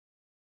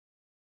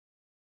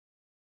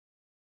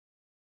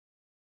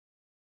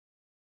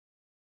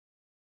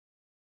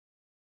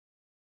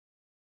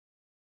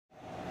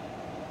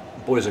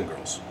Boys and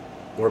girls,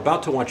 we're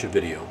about to watch a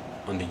video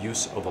on the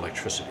use of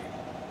electricity.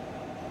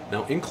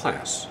 Now in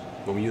class,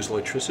 when we use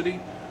electricity,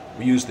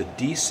 we use the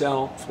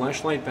D-cell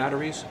flashlight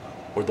batteries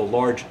or the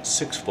large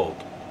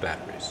 6-volt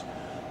batteries.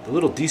 The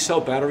little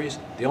D-cell batteries,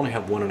 they only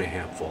have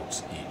 1.5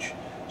 volts each.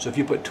 So if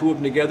you put two of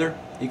them together,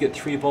 you get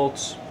 3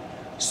 volts,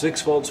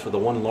 6 volts for the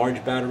one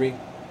large battery.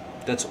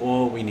 That's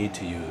all we need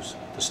to use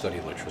to study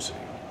electricity.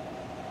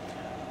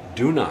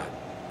 Do not,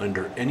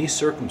 under any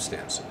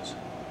circumstances,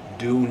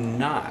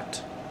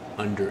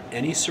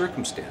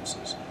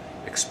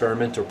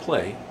 experiment or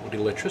play with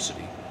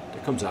electricity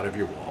that comes out of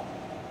your wall.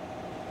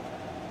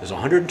 There's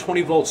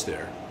 120 volts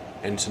there,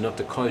 and it's enough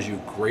to cause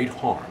you great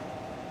harm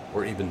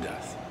or even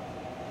death.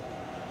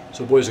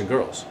 So boys and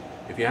girls,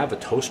 if you have a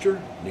toaster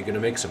and you're going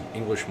to make some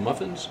English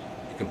muffins,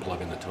 you can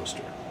plug in the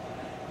toaster.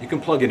 You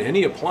can plug in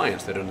any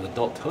appliance that an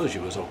adult tells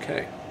you is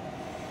okay.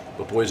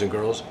 But boys and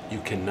girls, you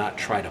cannot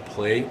try to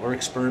play or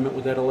experiment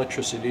with that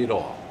electricity at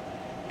all.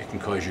 It can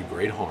cause you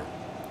great harm.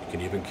 It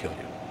can even kill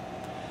you.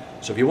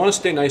 So if you want to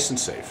stay nice and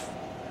safe,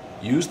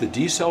 use the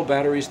D-cell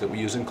batteries that we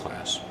use in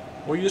class,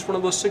 or use one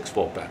of those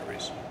 6-volt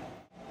batteries.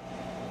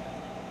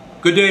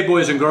 Good day,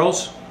 boys and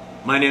girls.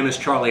 My name is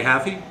Charlie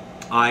Haffey.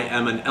 I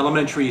am an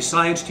elementary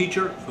science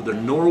teacher for the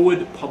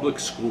Norwood Public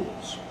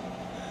Schools.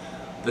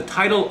 The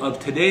title of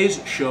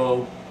today's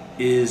show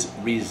is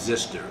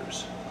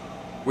Resistors.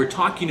 We're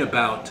talking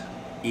about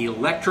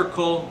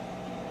electrical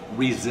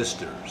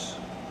resistors.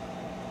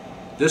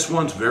 This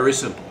one's very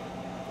simple.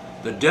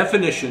 The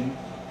definition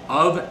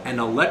of an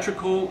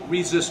electrical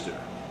resistor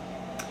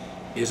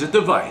is a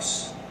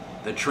device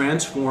that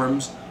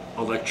transforms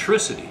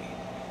electricity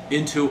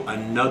into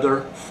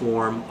another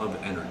form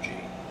of energy.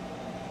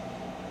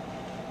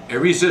 A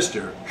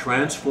resistor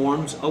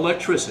transforms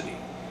electricity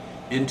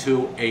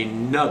into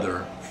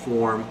another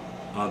form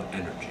of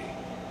energy.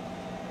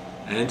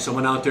 And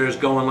someone out there is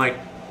going like,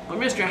 but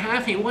Mr.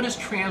 Haffey, what does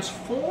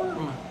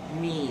transform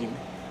mean?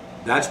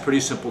 That's pretty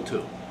simple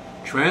too.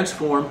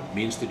 Transform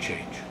means to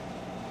change.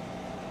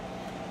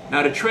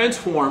 Now to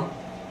transform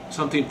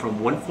something from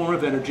one form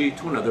of energy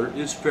to another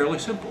is fairly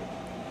simple.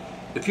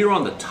 If you're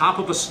on the top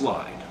of a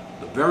slide,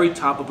 the very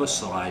top of a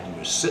slide, and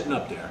you're sitting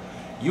up there,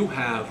 you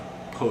have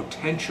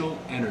potential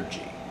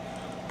energy.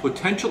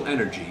 Potential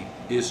energy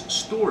is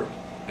stored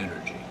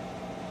energy.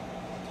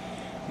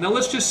 Now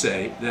let's just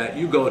say that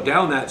you go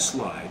down that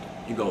slide,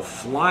 you go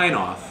flying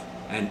off,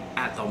 and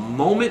at the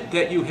moment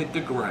that you hit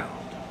the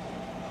ground,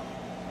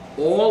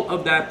 all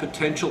of that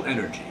potential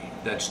energy,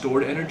 that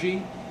stored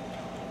energy,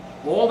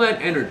 all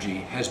that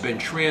energy has been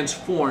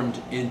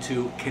transformed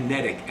into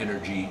kinetic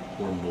energy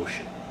or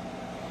motion.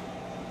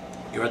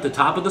 You're at the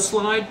top of the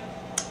slide,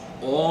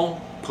 all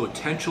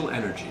potential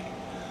energy.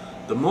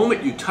 The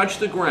moment you touch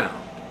the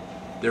ground,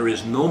 there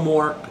is no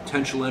more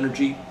potential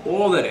energy.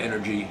 All that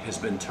energy has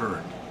been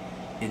turned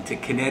into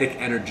kinetic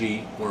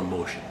energy or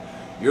motion.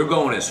 You're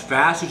going as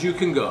fast as you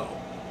can go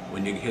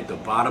when you hit the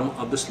bottom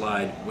of the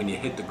slide, when you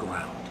hit the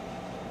ground.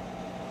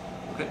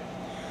 Okay?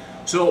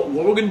 So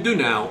what we're going to do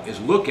now is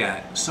look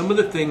at some of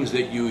the things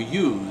that you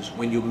use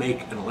when you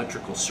make an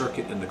electrical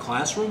circuit in the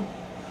classroom.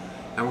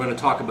 And we're going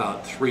to talk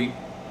about three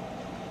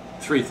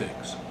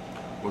things.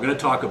 We're going to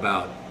talk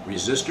about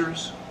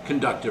resistors,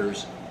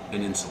 conductors,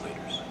 and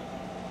insulators.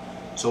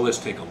 So let's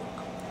take a look.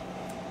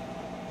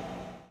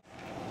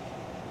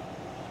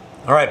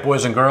 All right,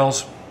 boys and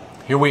girls,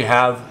 here we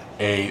have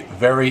a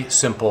very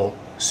simple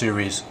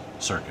series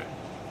circuit.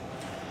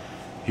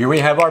 Here we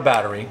have our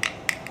battery,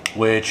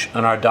 which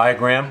on our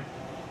diagram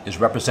is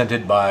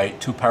represented by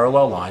two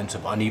parallel lines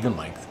of uneven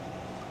length,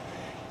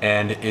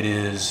 and it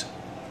is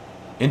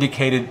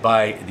indicated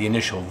by the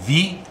initial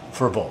V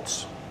for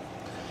volts.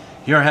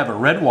 Here I have a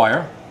red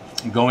wire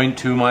going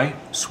to my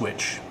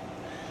switch.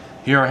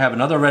 Here I have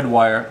another red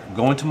wire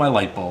going to my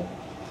light bulb,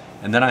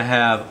 and then I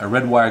have a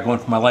red wire going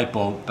from my light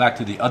bulb back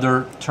to the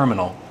other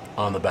terminal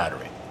on the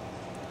battery.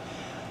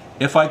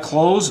 If I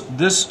close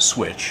this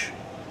switch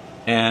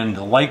and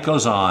the light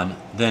goes on,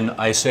 then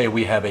I say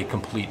we have a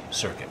complete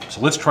circuit.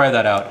 So let's try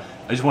that out.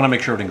 I just want to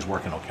make sure everything's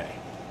working okay.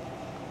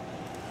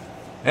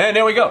 And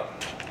there we go.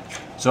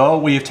 So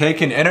we've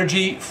taken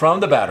energy from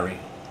the battery,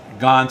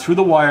 gone through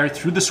the wire,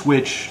 through the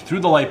switch, through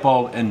the light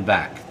bulb, and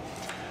back.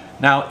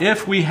 Now,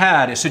 if we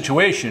had a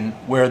situation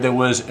where there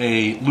was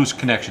a loose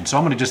connection, so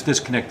I'm going to just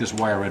disconnect this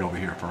wire right over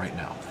here for right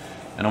now.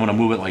 And I'm going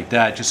to move it like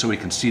that just so we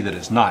can see that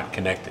it's not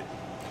connected.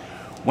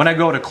 When I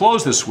go to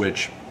close the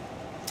switch,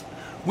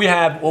 we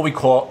have what we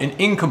call an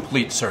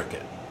incomplete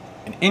circuit.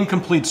 An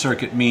incomplete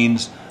circuit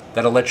means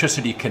that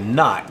electricity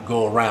cannot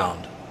go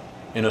around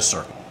in a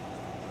circle.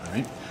 All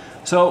right?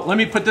 So let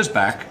me put this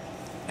back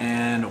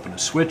and open the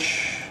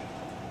switch.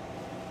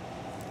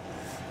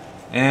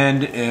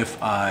 And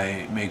if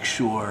I make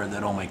sure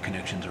that all my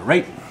connections are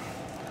right,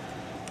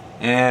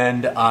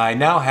 and I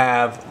now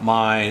have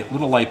my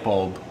little light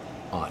bulb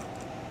on.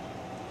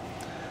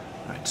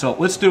 All right, so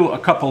let's do a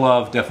couple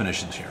of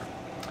definitions here.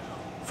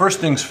 First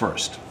things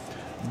first,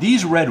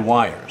 these red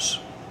wires,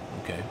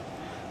 okay,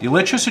 the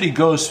electricity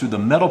goes through the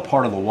metal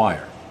part of the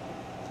wire,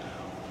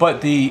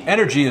 but the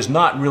energy is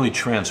not really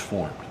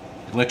transformed.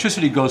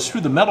 Electricity goes through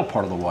the metal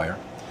part of the wire,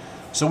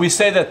 so we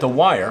say that the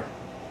wire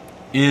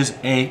is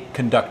a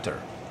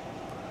conductor.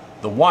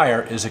 The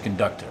wire is a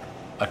conductor.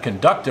 A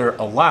conductor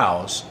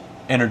allows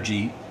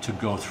energy to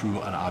go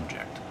through an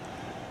object.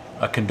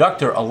 A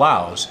conductor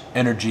allows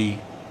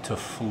energy to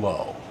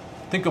flow.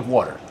 Think of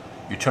water.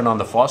 You turn on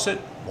the faucet,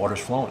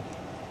 water's flowing.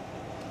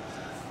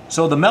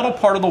 So the metal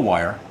part of the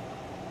wire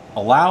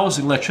allows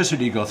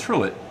electricity to go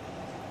through it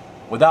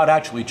without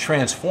actually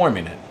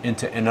transforming it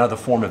into another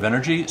form of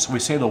energy. So we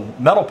say the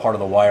metal part of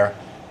the wire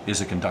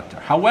is a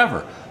conductor.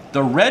 However,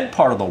 the red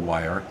part of the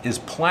wire is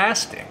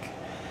plastic,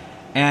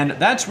 and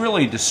that's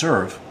really to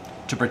serve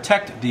to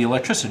protect the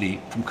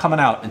electricity from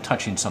coming out and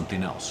touching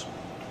something else.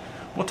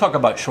 We'll talk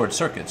about short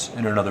circuits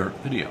in another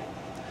video.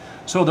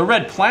 So the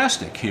red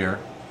plastic here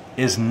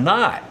is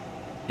not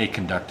a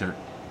conductor,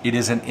 it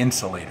is an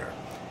insulator.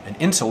 An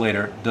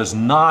insulator does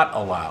not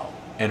allow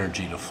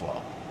energy to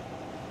flow.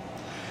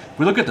 If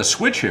we look at the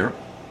switch here,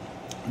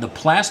 the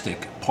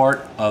plastic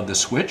part of the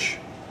switch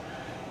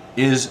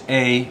is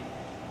an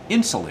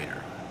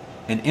insulator.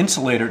 An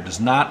insulator does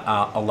not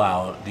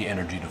allow the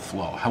energy to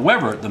flow.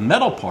 However, the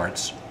metal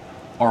parts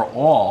are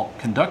all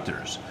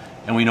conductors.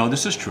 And we know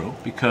this is true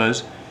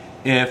because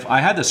if I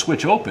had the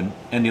switch open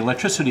and the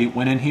electricity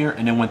went in here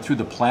and then went through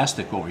the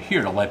plastic over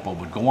here, the light bulb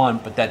would go on,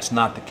 but that's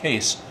not the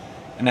case,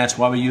 and that's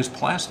why we use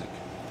plastic.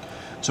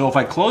 So if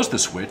I close the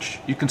switch,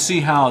 you can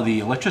see how the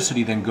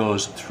electricity then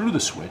goes through the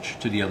switch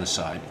to the other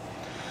side.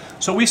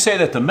 So we say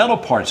that the metal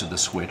parts of the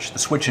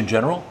switch in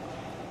general,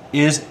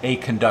 is a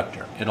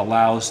conductor. It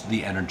allows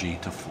the energy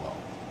to flow.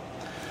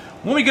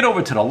 When we get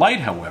over to the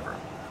light, however,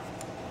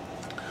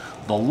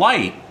 the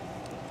light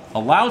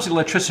allows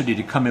electricity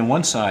to come in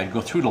one side, go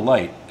through the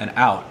light, and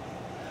out.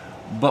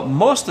 But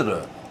most of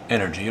the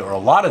energy, or a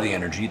lot of the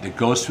energy that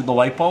goes through the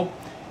light bulb,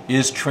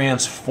 is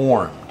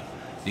transformed.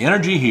 The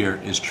energy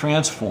here is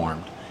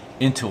transformed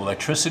into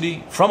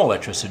electricity, from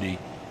electricity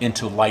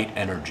into light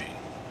energy.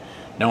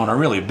 Now, in a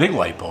really big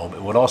light bulb,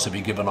 it would also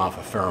be giving off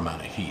a fair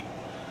amount of heat.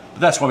 But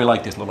that's why we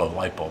like these little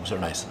light bulbs. They're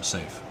nice and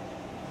safe.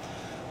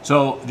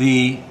 So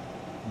the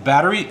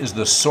battery is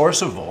the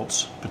source of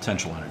volts,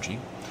 potential energy.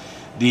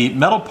 The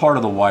metal part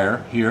of the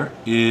wire here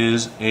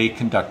is a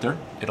conductor.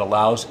 It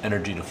allows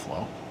energy to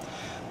flow.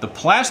 The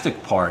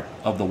plastic part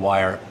of the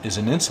wire is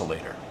an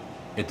insulator.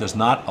 It does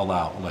not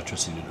allow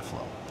electricity to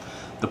flow.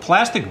 The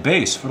plastic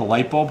base for the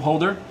light bulb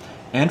holder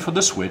and for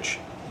the switch,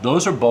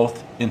 those are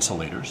both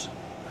insulators.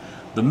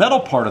 The metal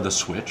part of the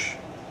switch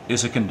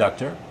is a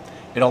conductor.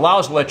 It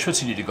allows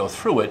electricity to go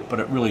through it, but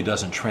it really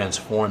doesn't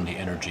transform the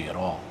energy at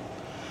all.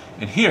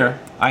 And here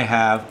I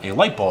have a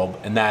light bulb,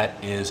 and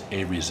that is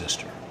a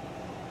resistor.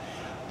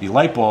 The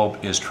light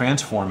bulb is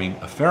transforming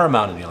a fair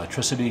amount of the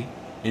electricity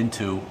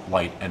into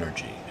light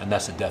energy, and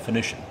that's the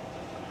definition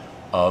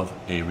of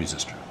a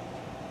resistor.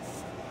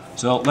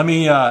 So let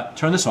me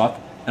turn this off,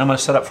 and I'm going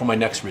to set up for my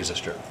next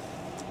resistor.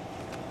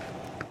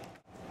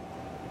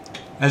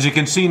 As you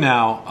can see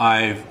now,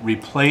 I've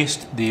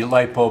replaced the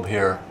light bulb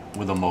here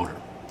with a motor.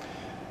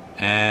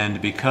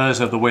 And because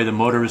of the way the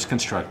motor is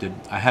constructed,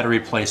 I had to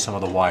replace some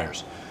of the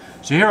wires.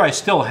 So here I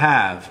still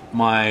have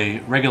my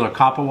regular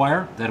copper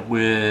wire that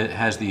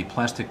has the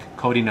plastic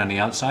coating on the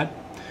outside.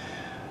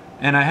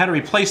 And I had to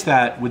replace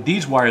that with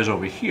these wires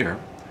over here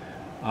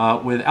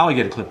with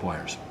alligator clip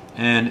wires.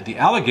 And the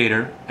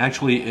alligator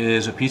actually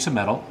is a piece of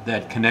metal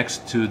that connects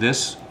to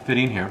this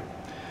fitting here.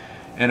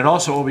 And it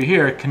also over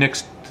here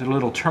connects to the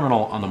little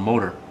terminal on the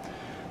motor.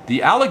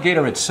 The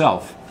alligator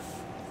itself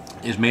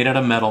is made out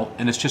of metal,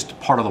 and it's just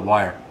part of the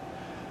wire.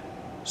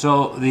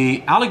 So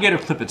the alligator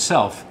clip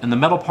itself and the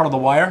metal part of the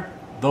wire,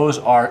 those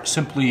are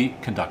simply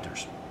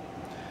conductors.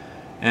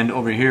 And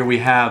over here we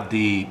have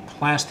the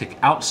plastic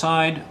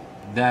outside,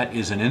 that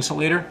is an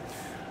insulator.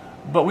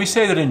 But we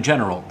say that in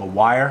general, the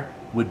wire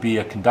would be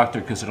a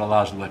conductor because it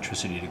allows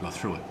electricity to go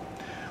through it.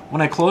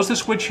 When I close the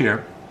switch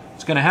here,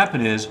 what's going to happen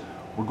is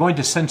we're going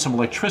to send some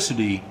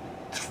electricity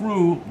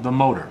through the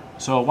motor.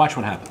 So watch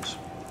what happens.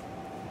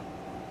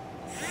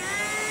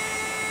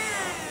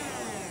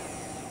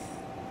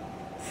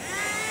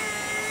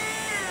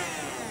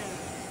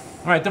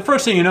 All right, the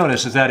first thing you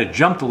notice is that it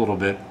jumped a little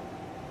bit.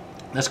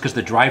 That's because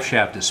the drive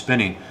shaft is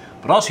spinning.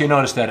 But also you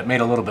notice that it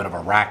made a little bit of a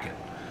racket.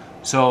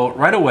 So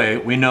right away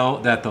we know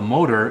that the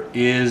motor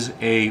is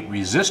a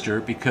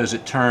resistor because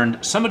it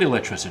turned some of the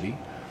electricity,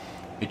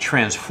 it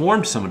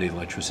transformed some of the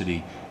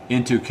electricity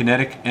into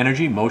kinetic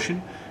energy,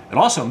 motion. It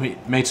also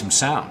made some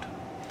sound.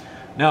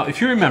 Now if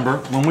you remember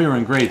when we were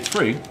in grade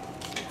 3,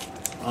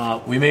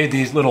 we made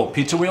these little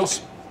pizza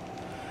wheels.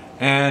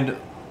 And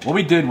what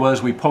we did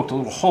was we poked a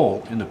little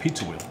hole in the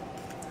pizza wheel.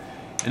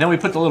 And then we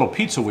put the little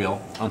pizza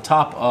wheel on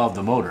top of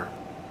the motor.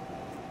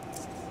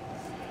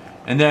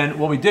 And then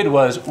what we did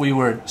was we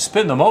would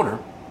spin the motor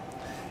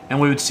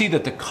and we would see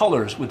that the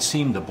colors would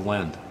seem to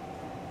blend.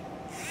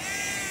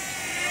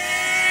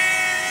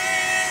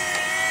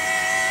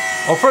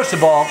 Well, first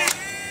of all,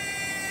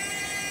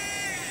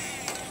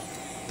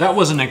 that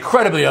was an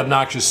incredibly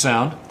obnoxious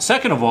sound.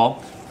 Second of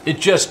all, it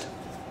just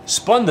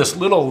spun this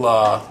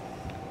little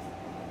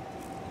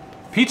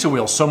pizza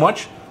wheel so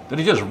much that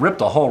he just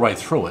ripped a hole right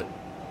through it.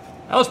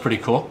 That was pretty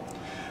cool.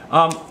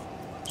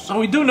 So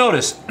we do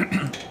notice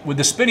with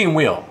the spinning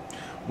wheel,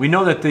 we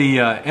know that the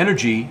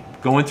energy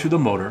going through the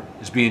motor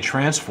is being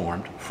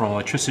transformed from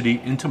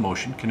electricity into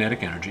motion,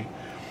 kinetic energy,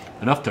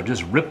 enough to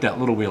just rip that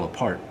little wheel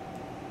apart.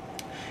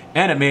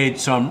 And it made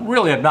some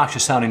really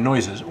obnoxious sounding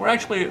noises,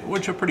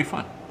 which are pretty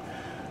fun.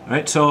 All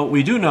right, so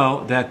we do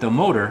know that the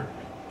motor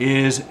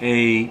is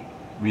a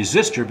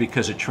resistor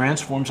because it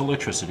transforms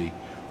electricity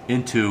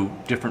into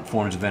different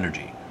forms of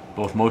energy,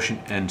 both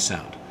motion and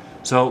sound.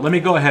 So let me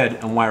go ahead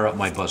and wire up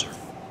my buzzer.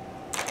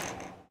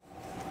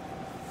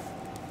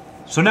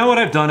 So now what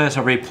I've done is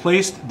I've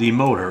replaced the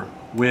motor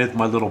with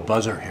my little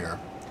buzzer here.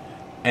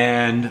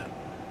 And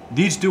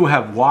these do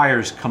have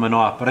wires coming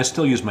off, but I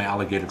still use my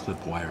alligator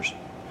clip wires.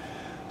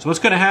 So what's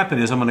going to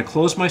happen is I'm going to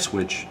close my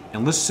switch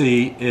and let's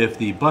see if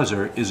the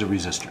buzzer is a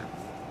resistor.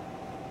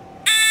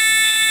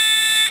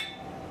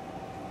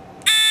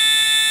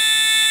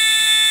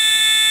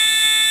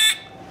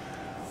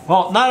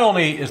 Well, not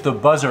only is the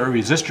buzzer a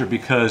resistor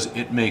because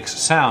it makes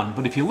sound,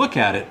 but if you look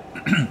at it,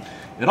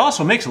 it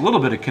also makes a little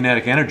bit of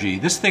kinetic energy.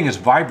 This thing is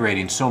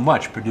vibrating so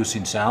much,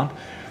 producing sound,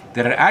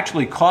 that it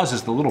actually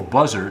causes the little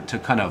buzzer to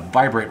kind of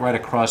vibrate right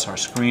across our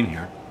screen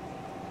here.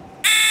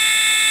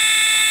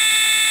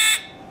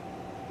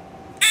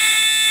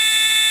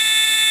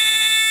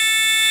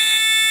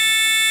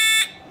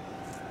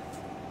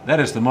 That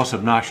is the most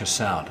obnoxious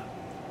sound.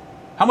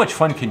 How much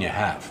fun can you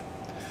have?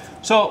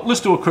 So let's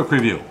do a quick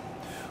review.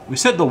 We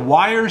said the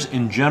wires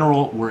in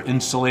general were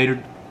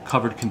insulated,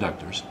 covered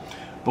conductors.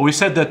 But we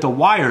said that the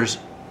wires,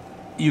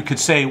 you could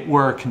say,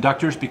 were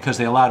conductors because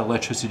they allowed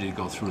electricity to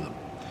go through them.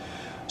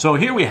 So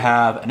here we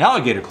have an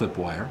alligator clip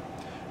wire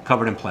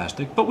covered in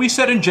plastic, but we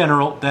said in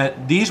general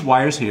that these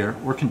wires here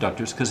were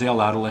conductors because they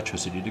allowed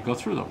electricity to go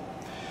through them.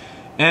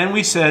 And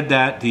we said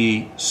that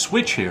the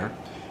switch here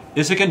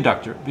is a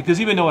conductor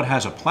because even though it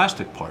has a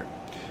plastic part,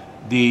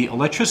 the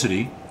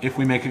electricity, if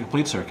we make a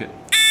complete circuit,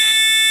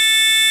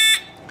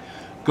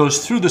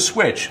 goes through the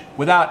switch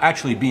without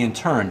actually being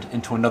turned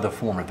into another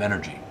form of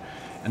energy.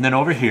 And then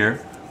over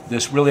here,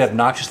 this really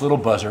obnoxious little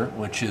buzzer,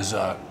 which is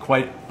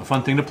quite a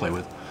fun thing to play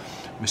with.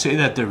 We say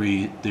that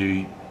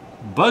the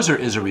buzzer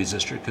is a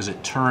resistor because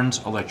it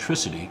turns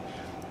electricity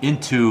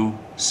into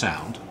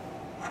sound.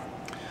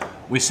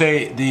 We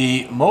say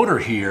the motor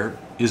here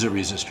is a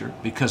resistor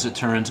because it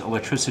turns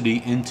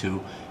electricity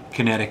into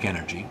kinetic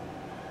energy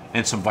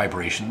and some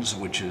vibrations,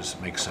 which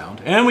makes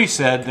sound. And we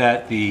said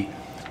that the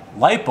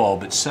light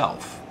bulb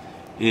itself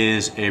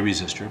is a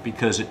resistor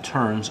because it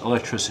turns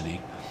electricity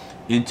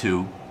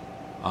into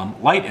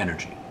light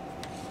energy.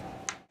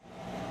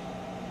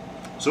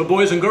 So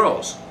boys and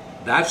girls,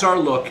 that's our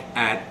look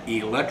at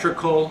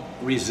electrical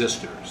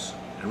resistors.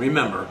 And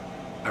remember,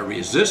 a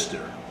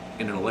resistor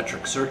in an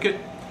electric circuit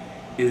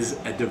is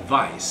a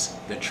device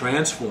that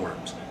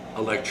transforms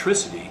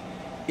electricity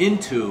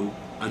into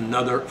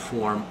another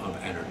form of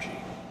energy.